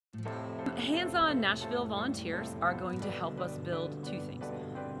Hands On Nashville volunteers are going to help us build two things.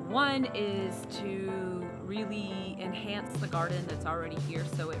 One is to really enhance the garden that's already here,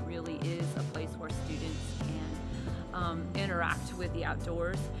 so it really is a place where students can interact with the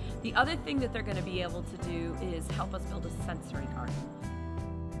outdoors. The other thing that they're going to be able to do is help us build a sensory garden.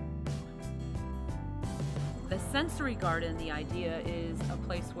 The sensory garden, the idea is a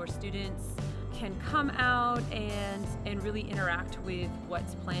place where students can come out and really interact with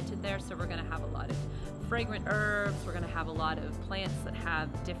what's planted there. So we're going to have a lot of fragrant herbs, we're going to have a lot of plants that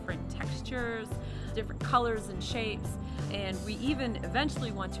have different textures, different colors and shapes, and we even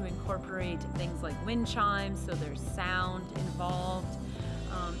eventually want to incorporate things like wind chimes, so there's sound involved.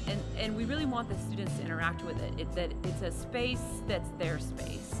 And we really want the students to interact with it, that it's a space that's their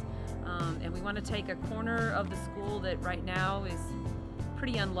space. And we want to take a corner of the school that right now is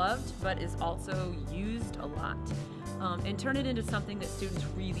pretty unloved, but is also used a lot, and turn it into something that students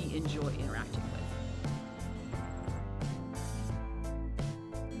really enjoy interacting with.